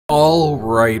All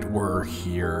right, we're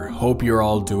here. Hope you're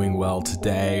all doing well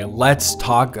today. Let's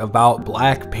talk about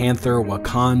Black Panther: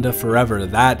 Wakanda Forever.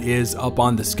 That is up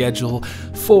on the schedule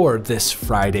for this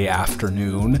Friday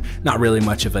afternoon. Not really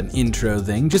much of an intro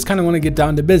thing, just kind of want to get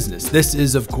down to business. This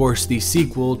is, of course, the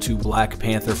sequel to Black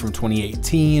Panther from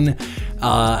 2018.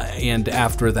 And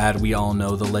after that, we all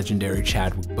know the legendary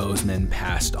Chadwick Boseman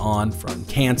passed on from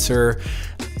cancer.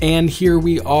 And here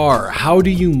we are. How do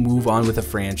you move on with a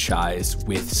franchise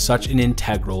with such an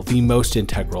integral, the most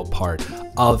integral part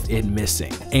of it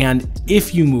missing? And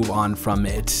if you move on from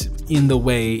it in the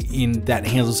way that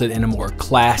handles it in a more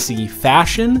classy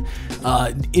fashion,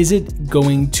 is it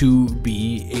going to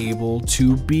be able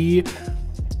to be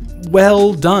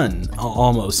well done,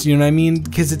 almost, you know what I mean?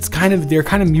 Because they're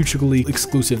kind of mutually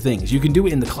exclusive things. You can do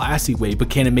it in the classy way, but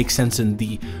can it make sense in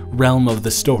the realm of the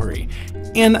story?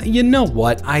 And you know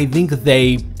what? I think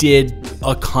they did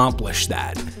accomplish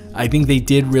that. I think they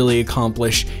did really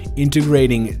accomplish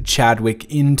integrating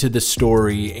Chadwick into the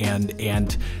story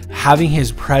and having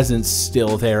his presence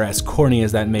still there, as corny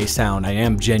as that may sound. I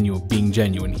am being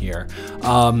genuine here,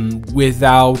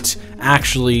 without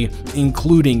actually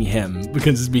including him,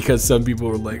 because some people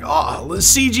were like, oh,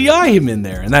 let's CGI him in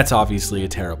there, and that's obviously a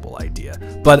terrible idea.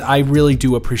 But I really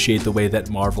do appreciate the way that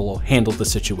Marvel handled the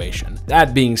situation.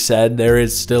 That being said, there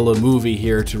is still a movie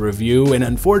here to review, and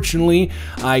unfortunately,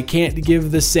 I can't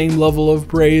give the same level of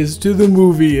praise to the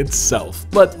movie itself,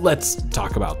 but let's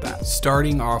talk about that.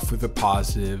 Starting off with the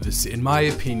positives, in my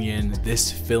opinion,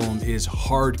 this film is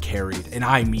hard carried, and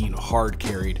I mean hard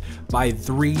carried, by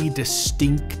three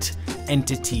distinct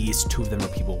entities. Two of them are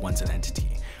people, one's an entity.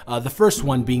 The first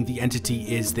one being the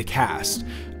entity is the cast.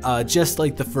 Just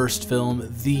like the first film,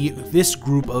 this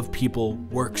group of people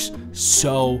works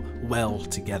so well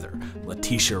together.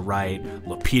 Letitia Wright,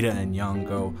 Lupita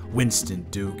Nyong'o, Winston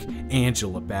Duke,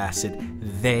 Angela Bassett,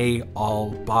 they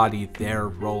all body their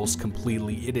roles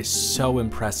completely. It is so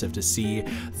impressive to see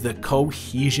the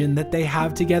cohesion that they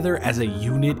have together as a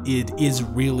unit. It is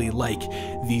really like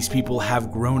these people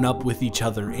have grown up with each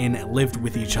other and lived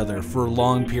with each other for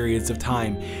long periods of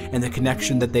time, and the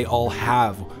connection that they all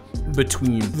have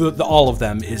between all of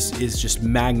them is just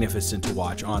magnificent to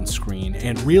watch on screen,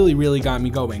 and really got me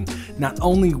going. Not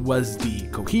only was the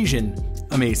cohesion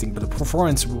amazing, but the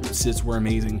performances were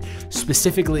amazing.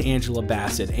 Specifically Angela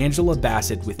Bassett. Angela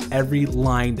Bassett, with every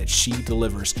line that she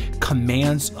delivers,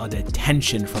 commands an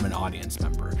attention from an audience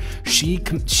member. She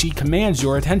commands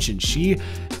your attention. She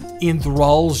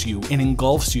enthralls you and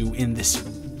engulfs you in this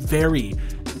very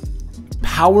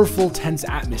powerful, tense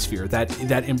atmosphere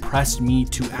that impressed me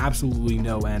to absolutely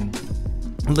no end.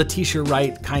 Letitia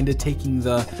Wright kind of taking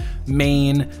the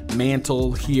main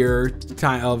mantle here,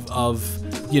 kind of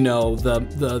you know,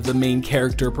 the main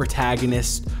character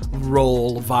protagonist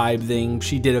role vibe thing.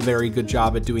 She did a very good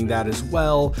job at doing that as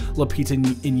well. Lupita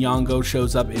Nyong'o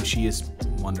shows up and she is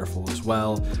wonderful as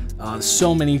well.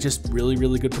 So many just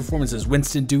really good performances.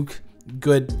 Winston Duke,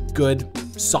 good,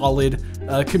 solid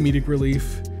comedic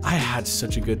relief. I had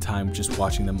such a good time just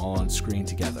watching them all on screen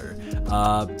together,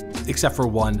 except for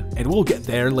one, and we'll get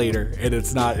there later, and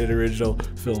it's not an original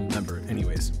film member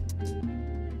anyways.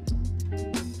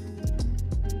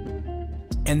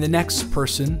 And the next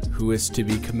person who is to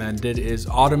be commended is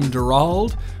Autumn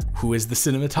Durald, who is the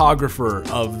cinematographer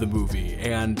of the movie.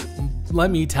 And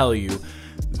let me tell you,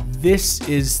 this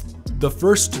is the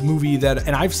first movie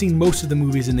and I've seen most of the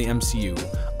movies in the MCU,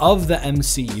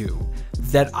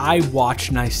 that I watched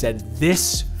and I said,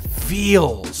 this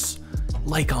feels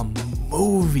like a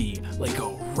movie, like a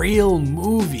real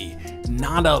movie,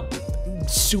 not a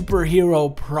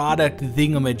superhero product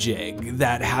thingamajig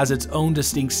that has its own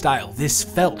distinct style. This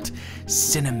felt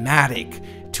cinematic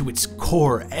to its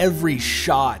core, every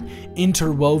shot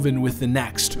interwoven with the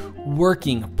next,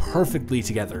 working perfectly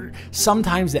together.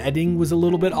 Sometimes the editing was a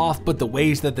little bit off, but the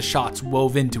ways that the shots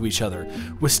wove into each other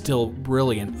was still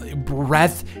brilliant.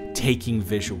 Breathtaking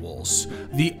visuals.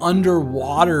 The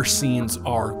underwater scenes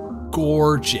are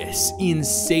gorgeous,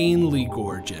 insanely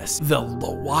gorgeous. The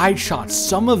wide shots,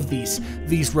 some of these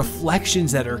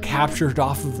reflections that are captured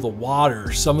off of the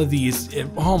water, some of these,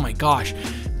 oh my gosh,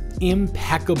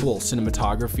 impeccable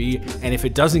cinematography. And if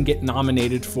it doesn't get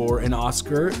nominated for an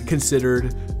Oscar,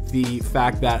 considered the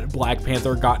fact that Black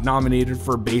Panther got nominated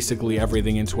for basically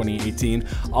everything in 2018,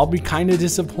 I'll be kind of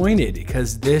disappointed,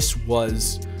 because this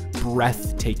was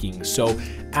breathtaking. So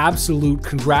absolute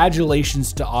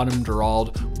congratulations to Autumn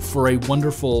Durald for a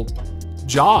wonderful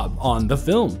job on the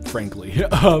film, frankly.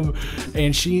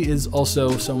 And she is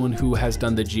also someone who has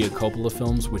done the Gia Coppola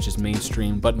films, which is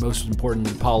mainstream, but most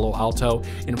importantly, Palo Alto.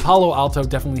 And Palo Alto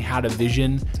definitely had a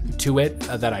vision to it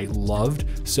that I loved.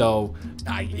 So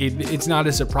it's not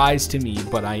a surprise to me,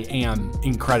 but I am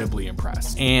incredibly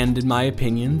impressed. And in my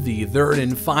opinion, the third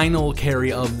and final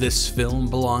carry of this film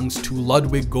belongs to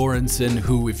Ludwig Göransson,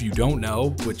 who, if you don't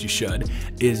know, which you should,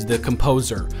 is the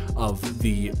composer of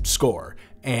the score.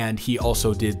 And he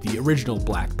also did the original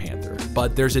Black Panther.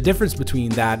 But there's a difference between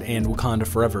that and Wakanda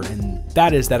Forever, and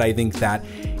that is that I think that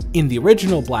in the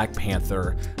original Black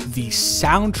Panther, the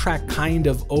soundtrack kind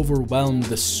of overwhelmed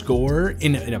the score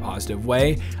in a positive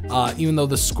way, even though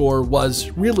the score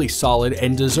was really solid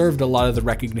and deserved a lot of the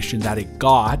recognition that it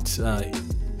got.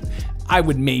 I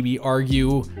would maybe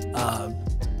argue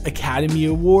Academy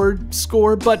Award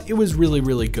score, but it was really,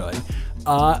 really good.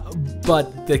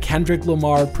 But the Kendrick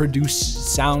Lamar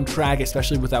produced soundtrack,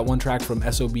 especially with that one track from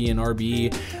SOB and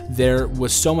RBE, there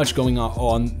was so much going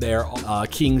on there.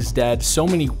 King's Dead, so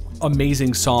many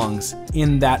amazing songs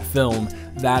in that film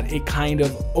that it kind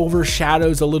of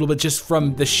overshadows a little bit, just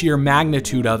from the sheer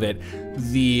magnitude of it,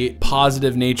 the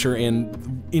positive nature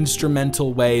and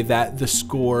instrumental way that the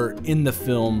score in the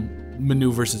film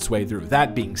maneuvers its way through.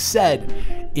 That being said,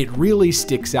 it really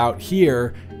sticks out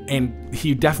here, and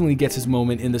he definitely gets his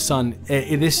moment in the sun.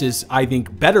 This is, I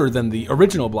think, better than the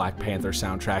original Black Panther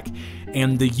soundtrack,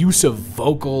 and the use of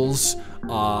vocals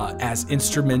as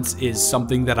instruments is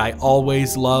something that I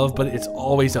always love, but it's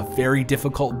always a very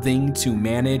difficult thing to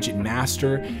manage and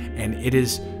master, and it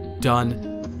is done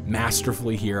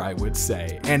masterfully here, I would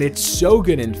say. And it's so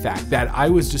good, in fact, that I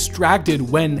was distracted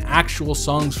when actual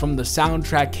songs from the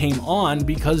soundtrack came on,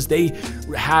 because they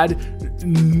had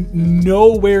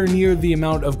nowhere near the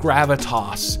amount of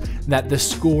gravitas that the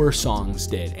score songs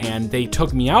did, and they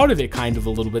took me out of it kind of a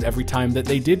little bit every time that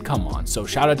they did come on. So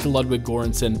shout out to Ludwig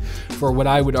Göransson for what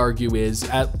I would argue is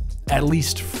at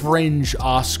least fringe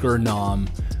Oscar nom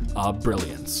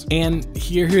brilliance. And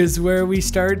here is where we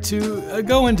start to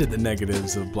go into the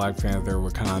negatives of Black Panther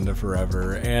Wakanda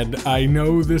Forever. And I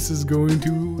know this is going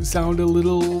to sound a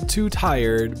little too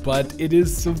tired, but it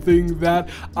is something that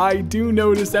I do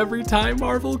notice every time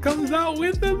Marvel comes out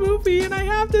with a movie, and I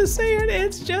have to say it,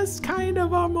 it's just kind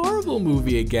of a Marvel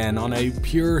movie again on a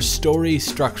pure story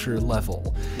structure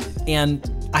level. And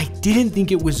I didn't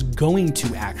think it was going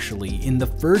to, actually. In the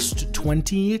first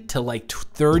 20 to like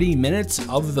 30 minutes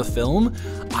of the film,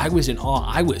 I was in awe.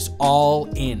 I was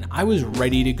all in. I was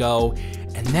ready to go.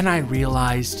 And then I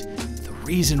realized the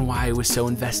reason why I was so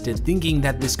invested, thinking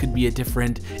that this could be a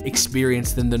different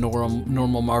experience than the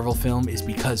normal Marvel film, is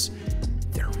because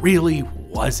there really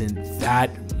wasn't that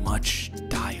much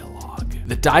dialogue.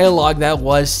 The dialogue that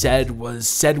was said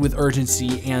with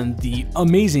urgency, and the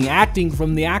amazing acting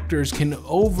from the actors can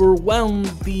overwhelm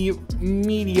the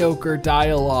mediocre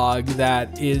dialogue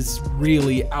that is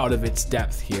really out of its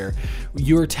depth here.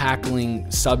 You're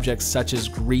tackling subjects such as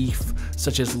grief,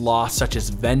 such as loss, such as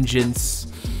vengeance,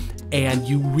 and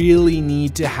you really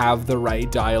need to have the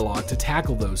right dialogue to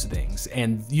tackle those things.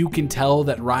 And you can tell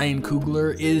that Ryan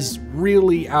Coogler is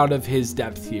really out of his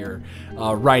depth here,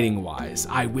 writing-wise.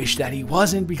 I wish that he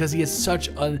wasn't, because he has such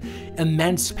an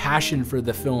immense passion for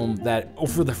the film,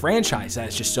 for the franchise, that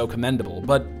is just so commendable.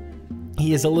 But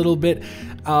he is a little bit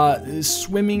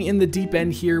swimming in the deep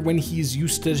end here when he's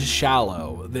used to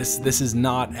shallow. This is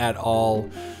not at all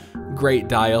great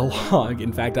dialogue.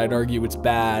 In fact, I'd argue it's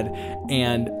bad.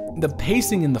 And the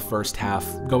pacing in the first half,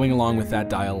 going along with that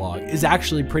dialogue, is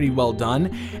actually pretty well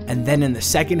done. And then in the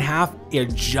second half,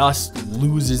 it just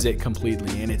loses it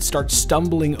completely, and it starts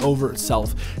stumbling over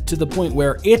itself to the point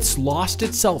where it's lost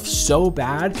itself so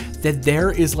bad that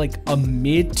there is like a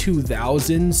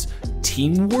mid-2000s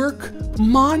teamwork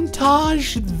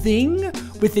montage thing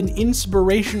with an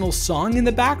inspirational song in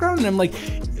the background. And I'm like,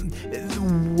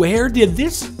 where did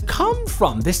this come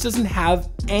from? This doesn't have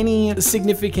any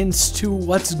significance to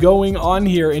what's going on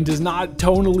here, and does not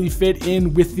tonally fit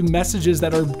in with the messages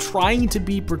that are trying to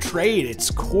be portrayed.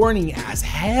 It's corny as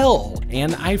hell,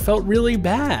 and I felt really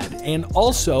bad. And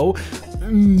also,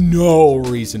 no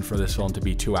reason for this film to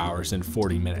be 2 hours and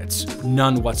 40 minutes.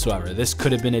 None whatsoever. This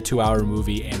could have been a 2-hour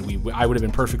movie, and I would have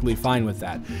been perfectly fine with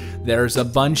that. There's a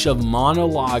bunch of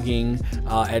monologuing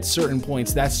at certain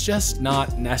points that's just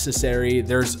not necessary.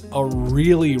 There's a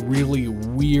really, really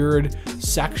weird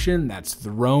section that's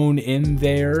thrown in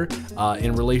there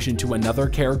in relation to another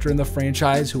character in the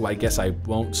franchise who I guess I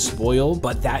won't spoil,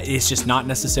 but that is just not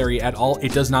necessary at all.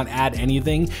 It does not add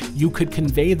anything. You could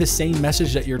convey the same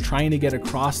message that you're trying to get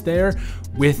across there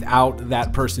without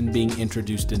that person being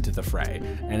introduced into the fray,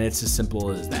 and it's as simple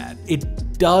as that.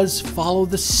 It does follow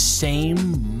the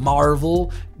same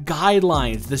Marvel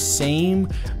guidelines, the same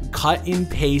cut and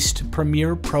paste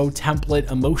Premiere Pro template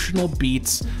emotional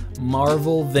beats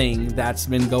Marvel thing that's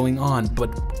been going on,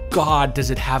 but God, does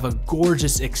it have a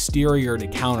gorgeous exterior to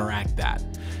counteract that.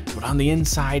 But on the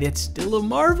inside, it's still a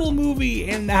Marvel movie,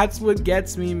 and that's what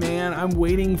gets me, man. I'm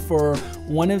waiting for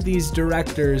one of these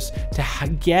directors to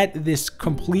get this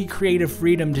complete creative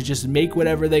freedom to just make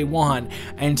whatever they want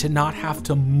and to not have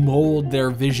to mold their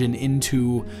vision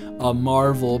into a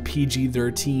Marvel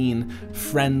PG-13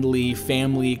 friendly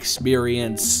family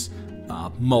experience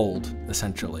mold,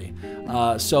 essentially.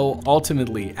 So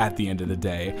ultimately, at the end of the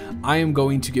day, I am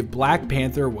going to give Black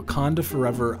Panther Wakanda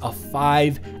Forever a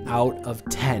 5 out of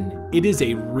 10. It is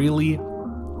a really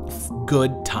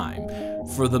good time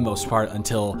for the most part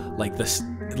until like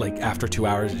after 2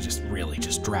 hours, it just really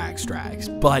just drags.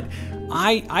 But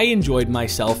I enjoyed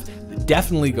myself.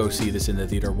 Definitely go see this in the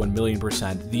theater,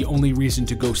 1,000,000%. The only reason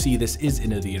to go see this is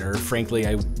in a theater. Frankly,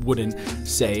 I wouldn't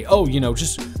say, oh, you know,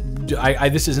 just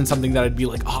this isn't something that I'd be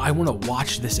like, oh, I want to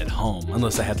watch this at home,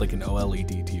 unless I had like an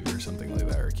OLED TV or something like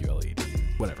that, or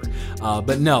QLED, whatever.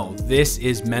 But no, this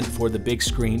is meant for the big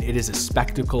screen. It is a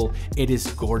spectacle. It is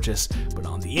gorgeous, but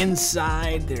on the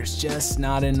inside, there's just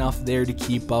not enough there to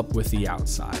keep up with the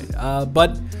outside.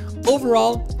 But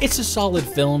overall, it's a solid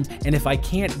film, and if I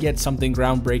can't get something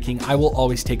groundbreaking, I will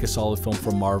always take a solid film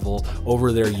from Marvel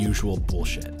over their usual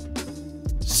bullshit.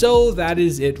 So that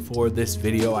is it for this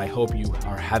video. I hope you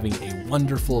are having a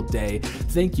wonderful day.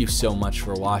 Thank you so much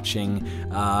for watching.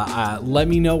 Let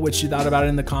me know what you thought about it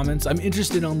in the comments. I'm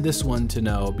interested on this one to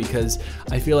know because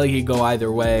I feel like it could go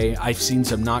either way. I've seen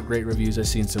some not great reviews. I've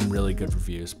seen some really good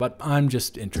reviews, but I'm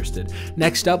just interested.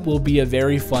 Next up will be a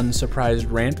very fun surprise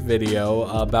rant video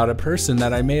about a person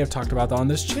that I may have talked about on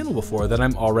this channel before that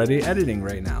I'm already editing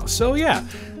right now. So yeah,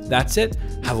 that's it.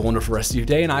 Have a wonderful rest of your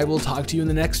day, and I will talk to you in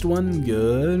the next one.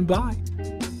 Goodbye.